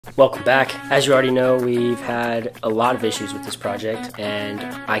Welcome back. As you already know, we've had a lot of issues with this project and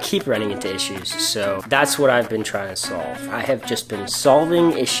I keep running into issues, so that's what I've been trying to solve. I have just been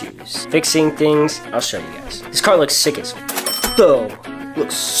solving issues, fixing things. I'll show you guys. This car looks sick as though.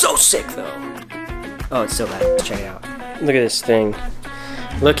 Looks so sick though. Oh, it's so bad. Let's check it out. Look at this thing.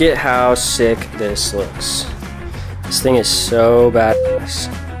 Look at how sick this looks. This thing is so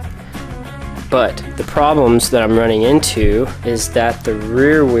badass. But the problems that I'm running into is that the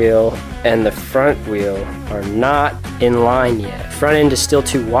rear wheel and the front wheel are not in line yet. Front end is still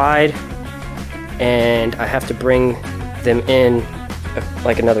too wide and I have to bring them in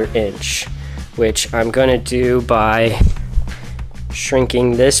like another inch, which I'm gonna do by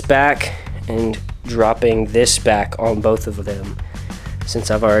shrinking this back and dropping this back on both of them,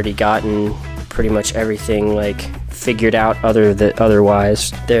 since I've already gotten pretty much everything like figured out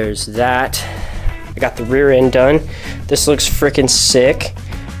otherwise. There's that. I got the rear end done. This looks freaking sick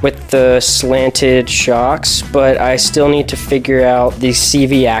with the slanted shocks, but I still need to figure out these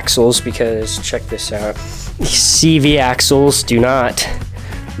CV axles because check this out. These CV axles do not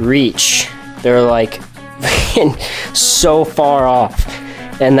reach. They're like so far off,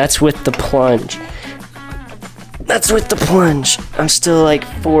 and that's with the plunge. That's with the plunge. I'm still like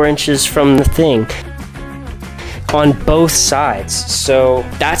 4 inches from the thing on both sides, so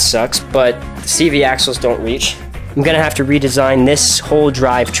that sucks, but the CV axles don't reach. I'm gonna have to redesign this whole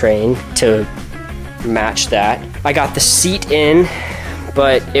drivetrain to match that. I got the seat in,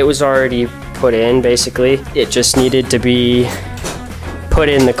 but it was already put in basically. It just needed to be put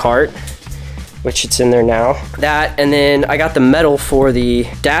in the cart, which it's in there now. That, and then I got the metal for the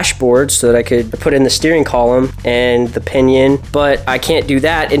dashboard so that I could put in the steering column and the pinion, but I can't do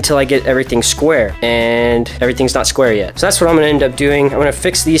that until I get everything square, and everything's not square yet. So that's what I'm gonna end up doing. I'm gonna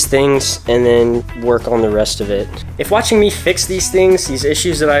fix these things and then work on the rest of it. If watching me fix these things, these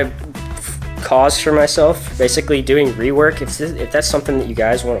issues that I've caused for myself, basically doing rework, if that's something that you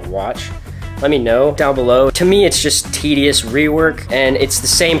guys wanna watch, let me know down below. To me, it's just tedious rework, and it's the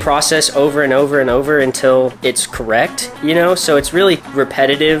same process over and over and over until it's correct, you know? So it's really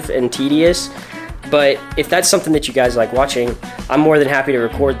repetitive and tedious. But if that's something that you guys like watching, I'm more than happy to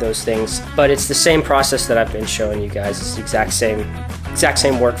record those things. But it's the same process that I've been showing you guys. It's the exact same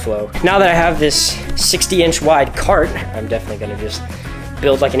workflow. Now that I have this 60-inch wide cart, I'm definitely gonna just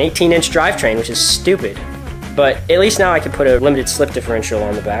build like an 18-inch drivetrain, which is stupid. But at least now I can put a limited slip differential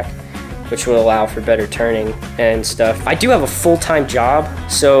on the back, which will allow for better turning and stuff. I do have a full-time job,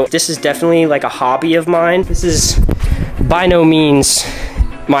 so this is definitely like a hobby of mine. This is by no means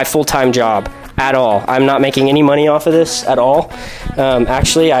my full-time job at all. I'm not making any money off of this at all.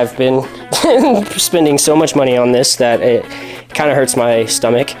 Actually, I've been spending so much money on this that it kind of hurts my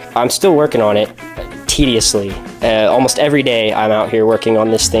stomach. I'm still working on it tediously. Almost every day I'm out here working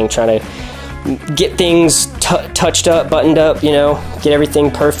on this thing, trying to get things touched up, buttoned up, you know, get everything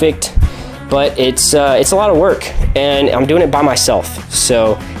perfect. But it's a lot of work, and I'm doing it by myself.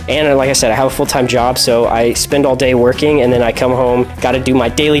 So, and like I said, I have a full-time job, so I spend all day working, and then I come home, got to do my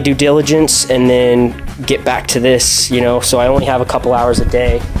daily due diligence, and then get back to this, you know. So I only have a couple hours a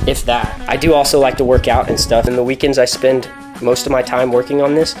day, if that. I do also like to work out and stuff, and the weekends I spend most of my time working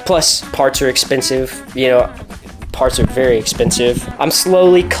on this. Plus, parts are expensive, you know. Parts are very expensive. I'm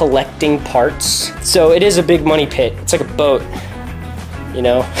slowly collecting parts, so it is a big money pit. It's like a boat. You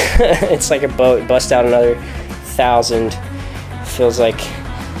know, it's like a boat. Bust out another 1,000. Feels like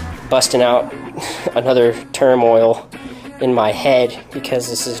busting out another turmoil in my head because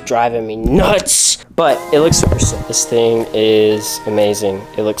this is driving me nuts. But it looks super sick. This thing is amazing.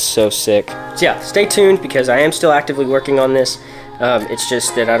 It looks so sick. So yeah, stay tuned because I am still actively working on this. It's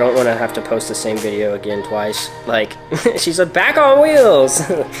just that I don't want to have to post the same video again twice. Like, she's like, back on wheels.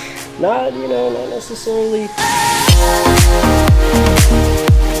 Not, you know, not necessarily.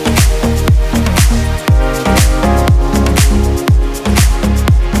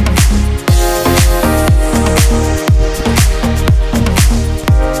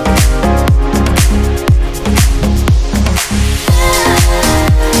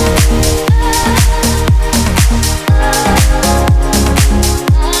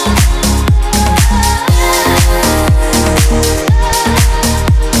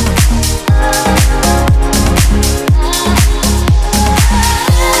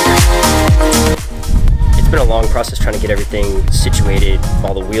 Process trying to get everything situated,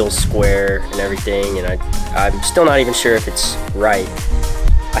 all the wheels square and everything, and I'm still not even sure if it's right.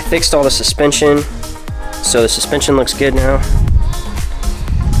 I fixed all the suspension, so the suspension looks good now.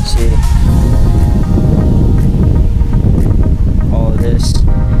 See, all of this.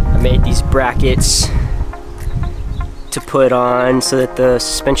 I made these brackets to put on so that the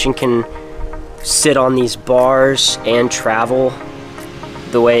suspension can sit on these bars and travel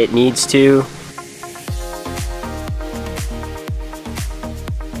the way it needs to.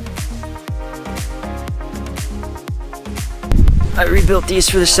 I rebuilt these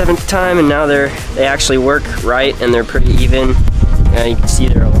for the 7th time, and now they actually work right, and they're pretty even. You can see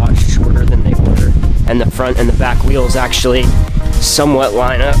they're a lot shorter than they were, and the front and the back wheels actually somewhat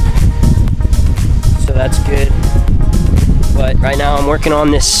line up, so that's good. But right now I'm working on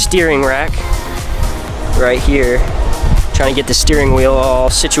this steering rack right here, trying to get the steering wheel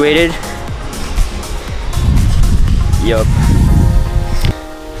all situated. Yup.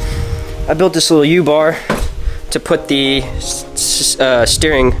 I built this little U-bar to put the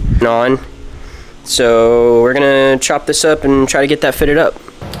steering on. So we're gonna chop this up and try to get that fitted up.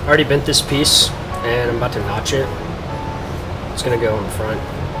 I already bent this piece and I'm about to notch it. It's gonna go in front.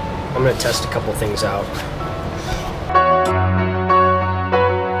 I'm gonna test a couple things out.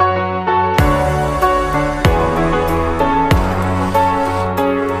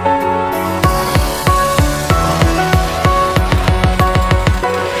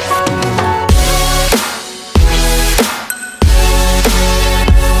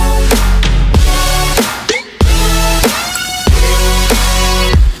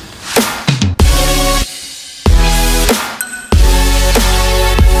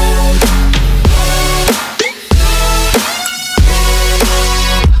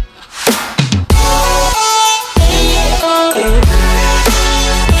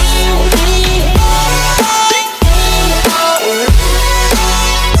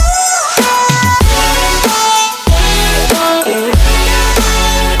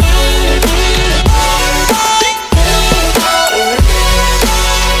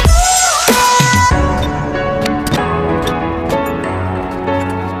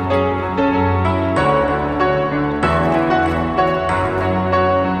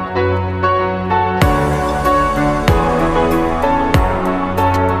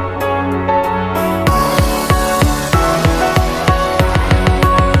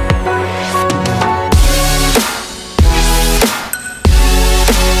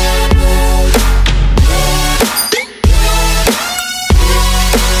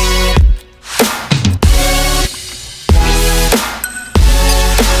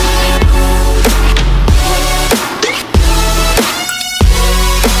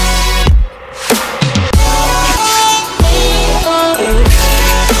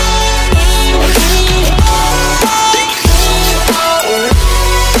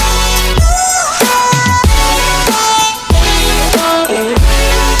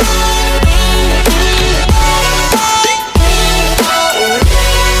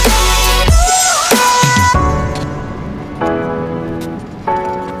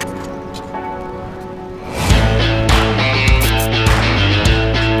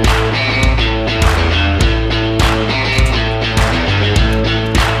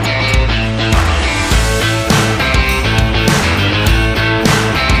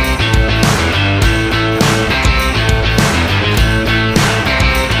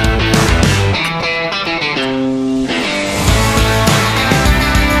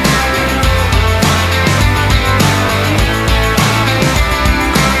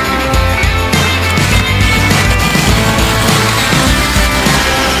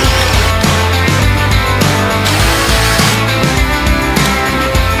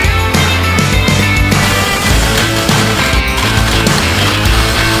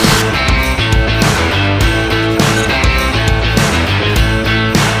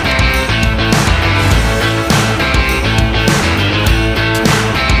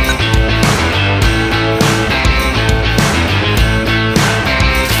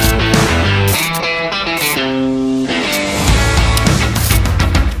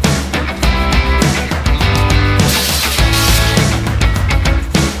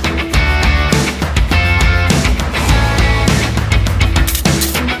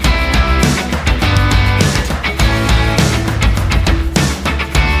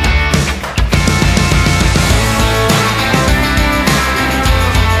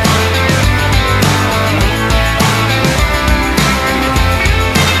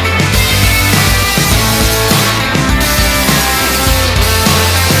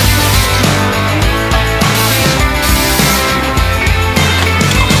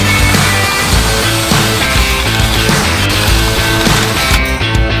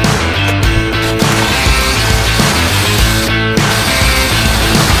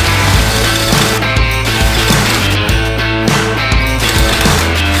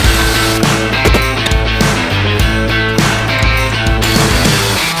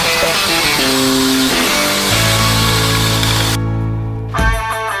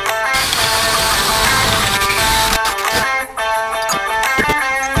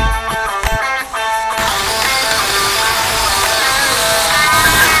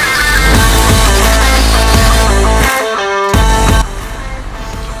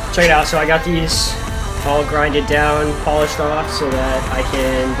 check it out. So I got these all grinded down, polished off so that I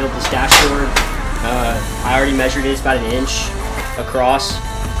can build this dashboard. I already measured it. It's about 1 inch across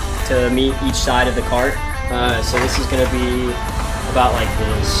to meet each side of the cart. So this is going to be about like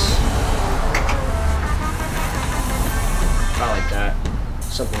this. About like that.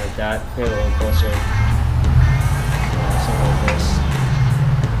 Something like that. Maybe a little closer. Yeah, something like this.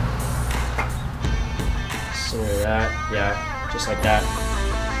 Similar to that. Yeah, just like that.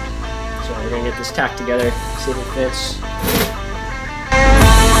 So we're going to get this tacked together, see if it fits.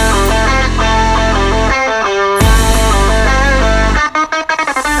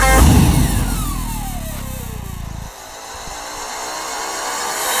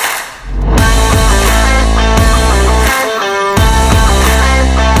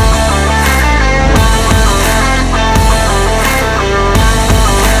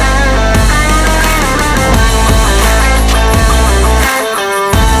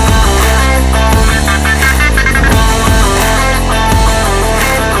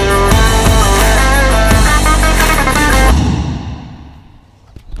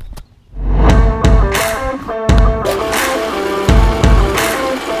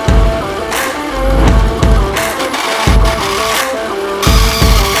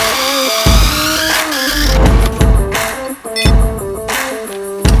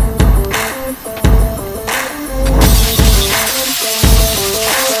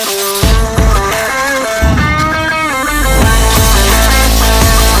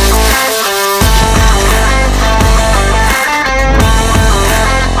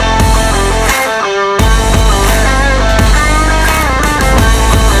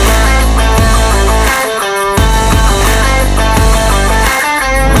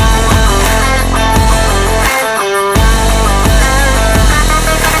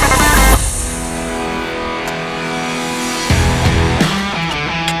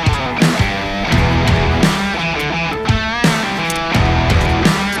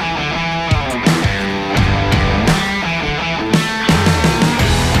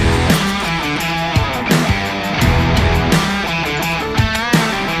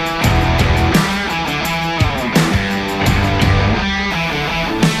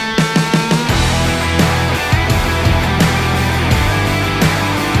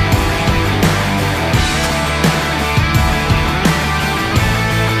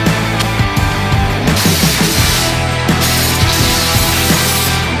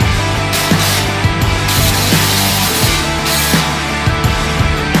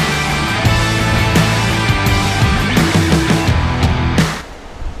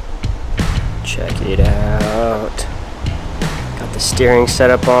 Check it out. Got the steering set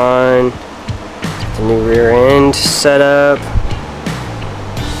up on. Got the new rear end set up.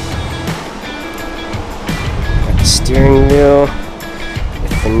 Got the steering wheel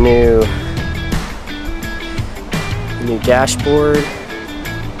with the new dashboard.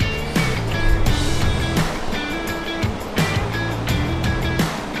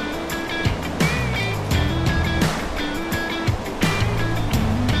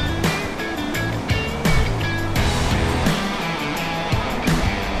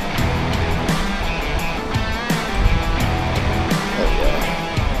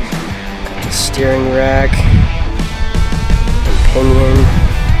 Steering rack and pinion.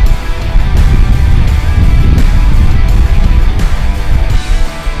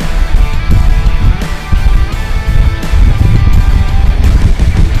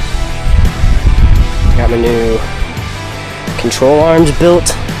 Got my new control arms built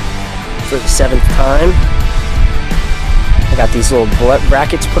for the 7th time. I got these little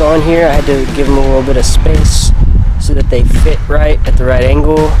brackets put on here. I had to give them a little bit of space so that they fit right at the right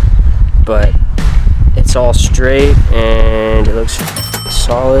angle, but it's all straight and it looks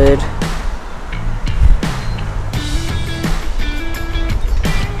solid.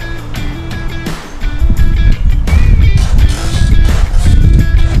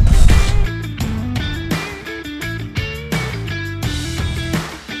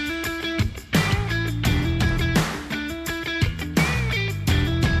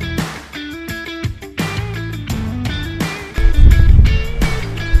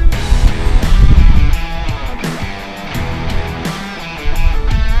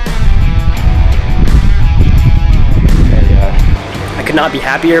 Could not be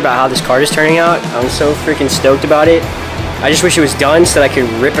happier about how this cart is turning out. I'm so freaking stoked about it. I just wish it was done so that I could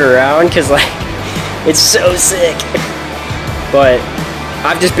rip it around, because like it's so sick. But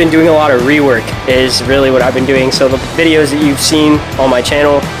I've just been doing a lot of rework is really what I've been doing. So the videos that you've seen on my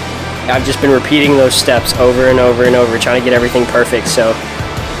channel, I've just been repeating those steps over and over and over, trying to get everything perfect. So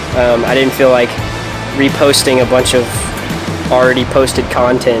I didn't feel like reposting a bunch of already posted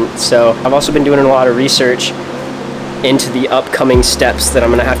content. So I've also been doing a lot of research into the upcoming steps that I'm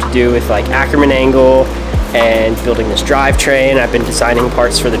gonna have to do with like Ackerman angle and building this drivetrain. I've been designing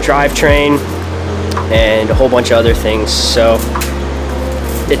parts for the drivetrain and a whole bunch of other things. So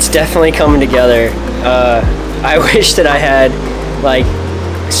it's definitely coming together. I wish that I had like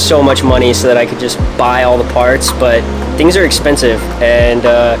so much money so that I could just buy all the parts, but things are expensive, and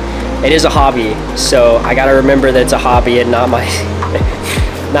it is a hobby. So I gotta remember that it's a hobby and not my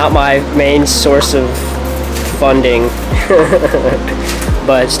not my main source of funding.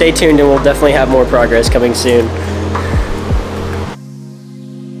 But stay tuned and we'll definitely have more progress coming soon.